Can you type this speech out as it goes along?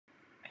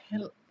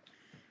Hello.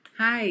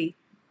 Hi.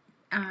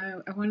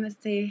 I want to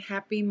say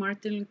happy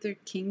Martin Luther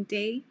King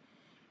Day.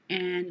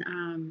 And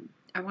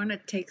I want to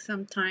take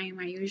some time.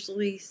 I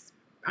usually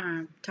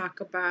talk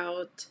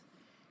about,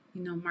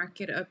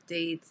 market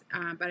updates,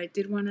 but I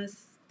did want to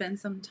spend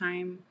some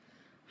time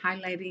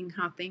highlighting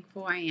how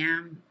thankful I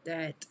am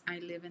that I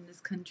live in this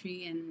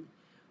country and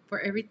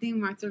for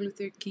everything Martin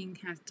Luther King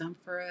has done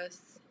for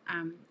us.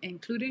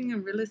 Including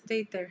in real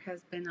estate, there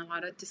has been a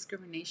lot of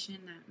discrimination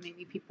that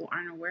maybe people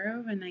aren't aware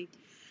of, and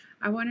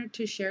I wanted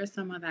to share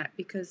some of that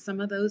because some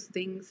of those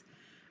things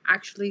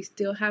actually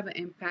still have an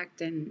impact.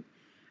 And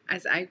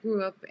as I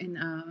grew up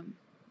in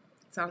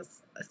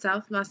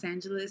South Los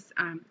Angeles,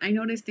 I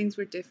noticed things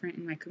were different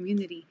in my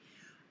community.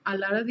 A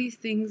lot of these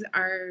things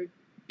are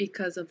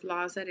because of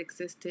laws that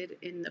existed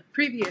in the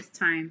previous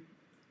time.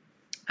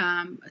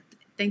 Um,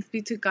 Thanks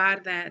be to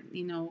God that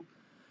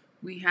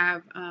we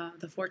have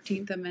the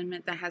 14th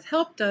Amendment that has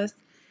helped us,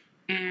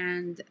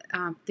 and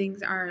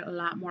things are a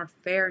lot more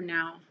fair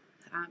now.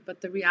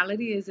 But the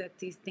reality is that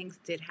these things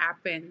did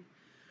happen.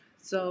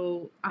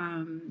 So,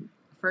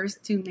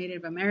 first to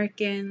Native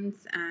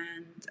Americans,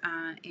 and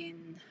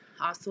in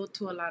also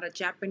to a lot of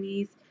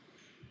Japanese,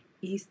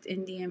 East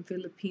Indian,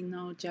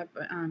 Filipino,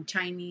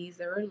 Chinese.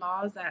 There are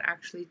laws that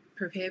actually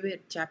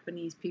prohibit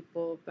Japanese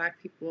people,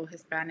 Black people,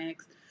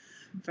 Hispanics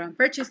from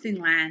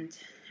purchasing land.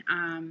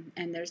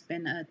 And there's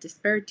been a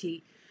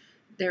disparity.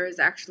 There is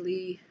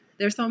actually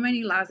there's so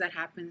many laws that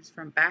happens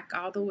from back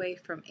all the way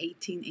from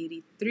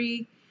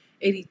 1883,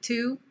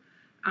 82,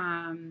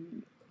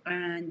 and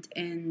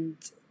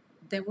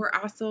there were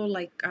also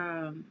like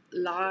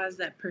laws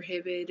that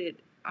prohibited,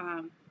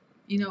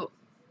 you know,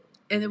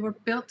 and they were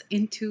built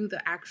into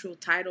the actual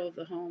title of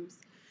the homes.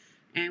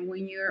 And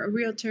when you're a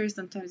realtor,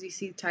 sometimes you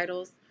see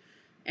titles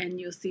and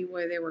you'll see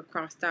where they were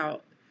crossed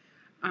out.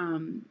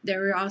 There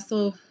were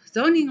also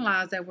zoning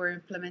laws that were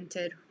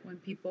implemented when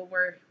people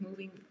were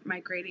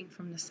migrating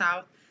from the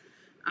South.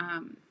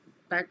 Um,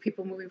 Black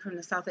people moving from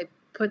the South, they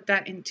put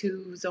that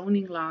into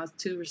zoning laws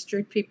to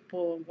restrict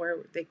people where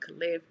they could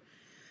live.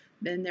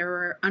 Then there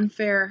were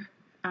unfair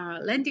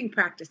lending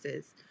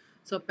practices.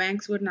 So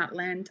banks would not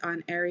lend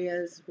on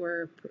areas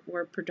where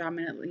were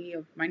predominantly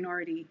of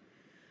minority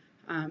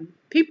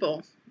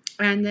people.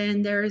 And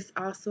then there's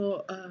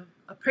also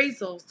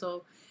appraisal.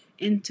 So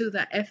into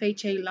the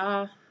FHA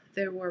law,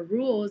 there were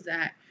rules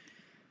that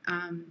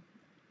um,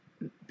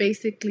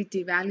 basically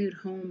devalued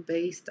home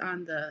based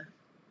on the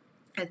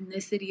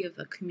ethnicity of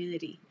the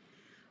community.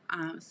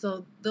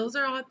 So those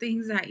are all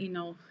things that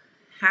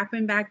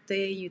happened back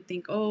then. You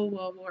think, oh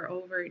well, we're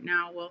over it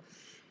now. Well,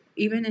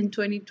 even in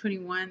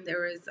 2021,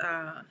 there was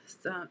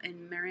some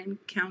in Marin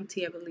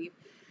County, I believe,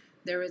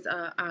 there was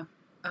a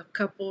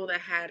couple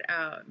that had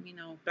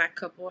Black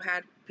couple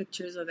had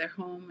pictures of their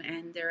home,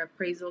 and their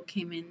appraisal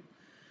came in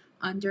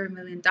under $1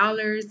 million,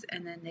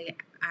 and then they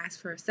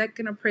asked for a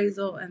second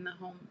appraisal, and the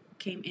home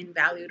came in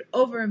valued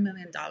over $1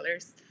 million.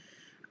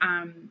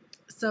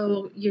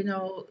 So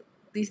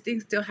these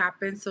things still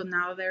happen. So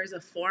now there's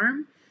a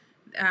form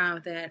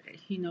that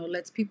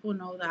lets people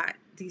know that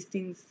these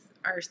things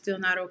are still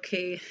not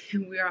okay,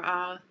 and we are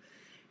all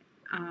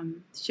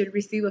should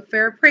receive a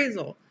fair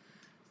appraisal.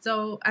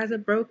 So as a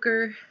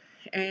broker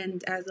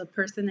and as a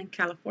person in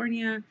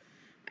California,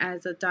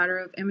 as a daughter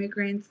of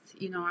immigrants,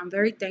 I'm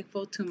very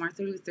thankful to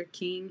Martin Luther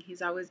King.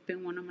 He's always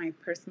been one of my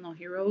personal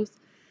heroes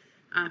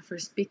for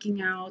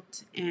speaking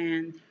out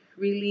and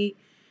really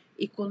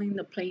equaling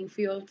the playing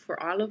field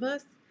for all of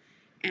us.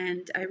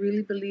 And I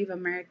really believe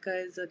America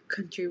is a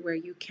country where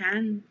you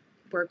can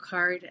work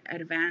hard,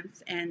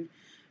 advance, and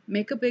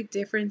make a big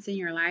difference in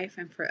your life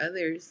and for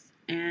others.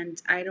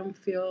 And I don't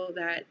feel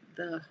that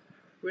the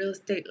real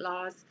estate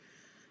laws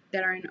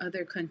that are in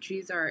other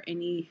countries are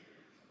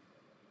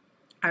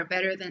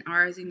better than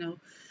ours.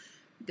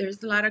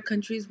 There's a lot of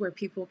countries where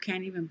people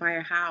can't even buy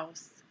a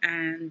house,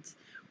 and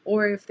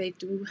or if they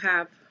do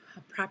have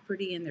a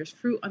property and there's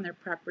fruit on their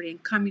property in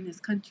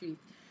communist countries,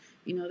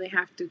 they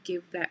have to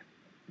give that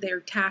they're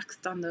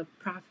taxed on the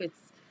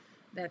profits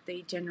that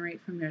they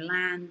generate from their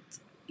land.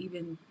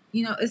 Even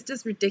it's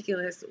just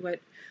ridiculous what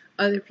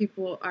other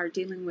people are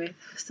dealing with.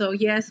 So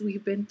yes,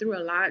 we've been through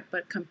a lot,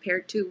 but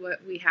compared to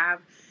what we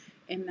have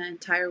in the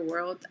entire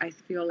world, I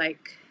feel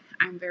like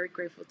I'm very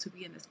grateful to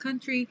be in this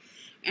country.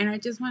 And I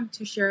just want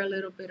to share a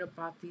little bit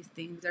about these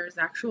things. There's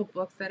actual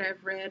books that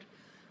I've read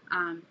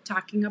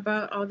talking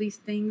about all these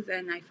things,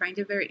 and I find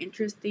it very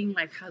interesting,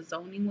 like how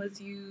zoning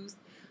was used.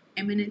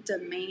 Eminent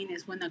domain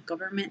is when the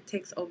government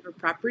takes over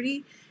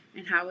property,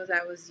 and how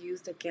that was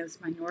used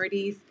against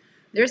minorities.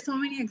 There's so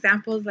many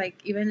examples,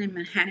 like even in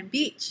Manhattan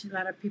Beach. A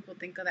lot of people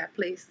think of that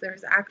place.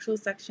 There's an actual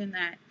section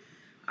that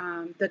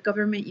the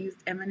government used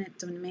eminent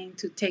domain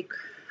to take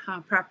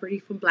property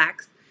from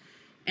blacks,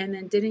 and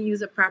then didn't use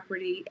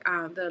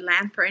the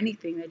land for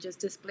anything. They just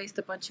displaced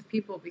a bunch of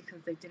people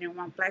because they didn't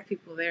want black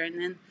people there. And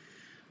then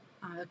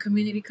the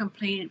community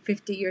complained.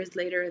 50 years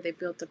later, they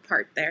built a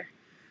park there.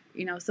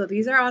 So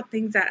these are all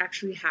things that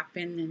actually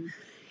happen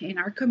in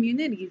our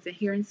communities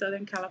here in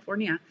Southern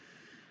California.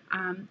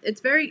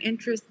 It's very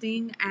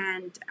interesting,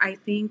 and I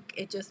think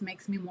it just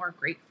makes me more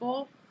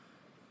grateful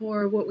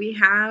for what we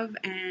have,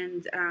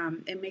 and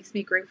it makes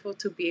me grateful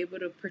to be able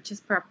to purchase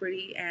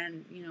property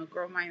and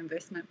grow my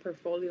investment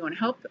portfolio and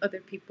help other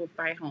people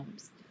buy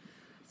homes.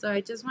 So I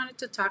just wanted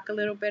to talk a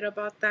little bit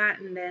about that,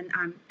 and then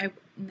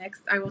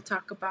next I will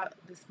talk about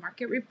this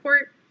market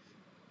report.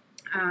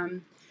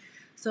 Um,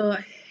 so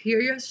here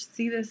you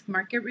see this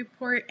market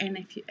report, and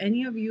if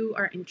any of you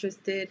are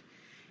interested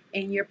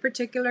in your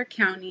particular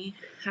county,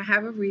 I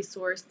have a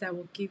resource that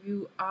will give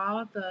you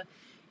all the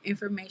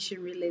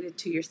information related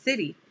to your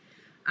city.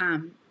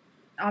 Um,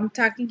 I'm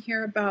talking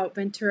here about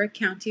Ventura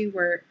County,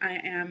 where I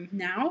am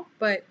now,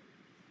 but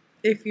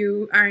if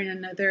you are in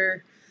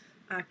another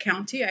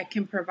county, I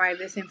can provide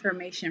this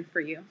information for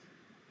you.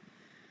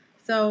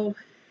 So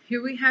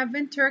here we have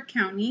Ventura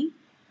County.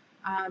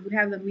 We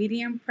have the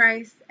median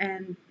price,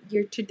 and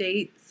year to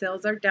date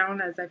sales are down,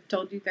 as I've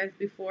told you guys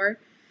before,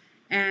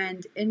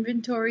 and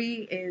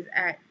inventory is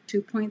at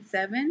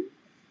 2.7,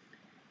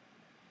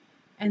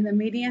 and the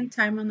median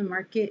time on the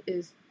market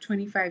is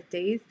 25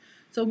 days.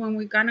 So when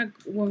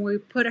we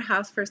put a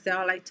house for sale,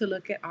 I like to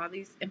look at all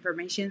these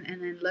information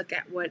and then look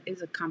at what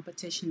is a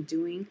competition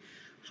doing,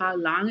 how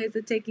long is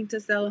it taking to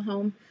sell a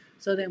home,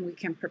 so then we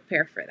can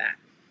prepare for that.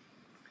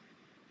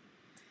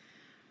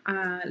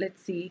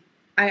 Let's see.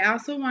 I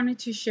also wanted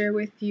to share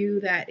with you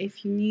that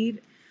if you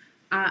need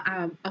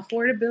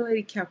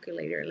affordability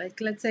calculator,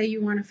 like let's say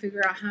you want to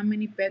figure out how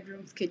many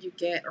bedrooms could you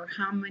get, or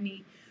how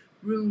many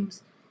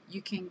rooms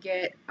you can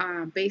get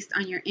based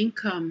on your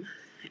income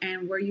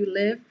and where you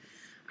live,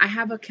 I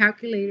have a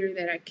calculator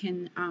that I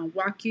can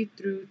walk you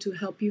through to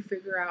help you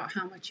figure out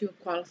how much you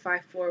qualify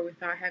for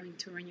without having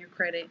to run your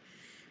credit,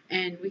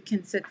 and we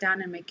can sit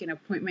down and make an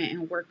appointment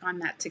and work on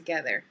that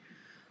together.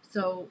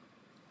 So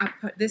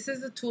this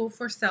is a tool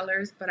for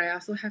sellers, but I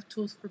also have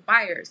tools for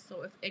buyers.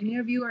 So if any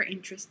of you are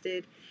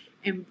interested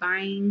in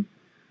buying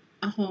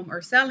a home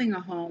or selling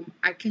a home,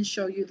 I can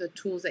show you the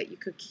tools that you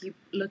could keep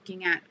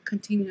looking at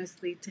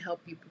continuously to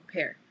help you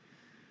prepare.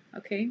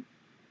 Okay.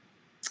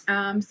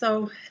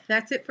 So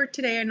that's it for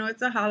today. I know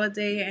it's a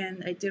holiday,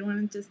 and I did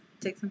want to just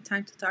take some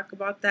time to talk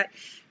about that.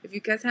 If you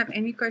guys have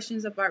any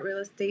questions about real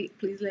estate,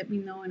 please let me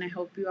know, and I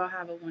hope you all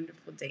have a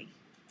wonderful day.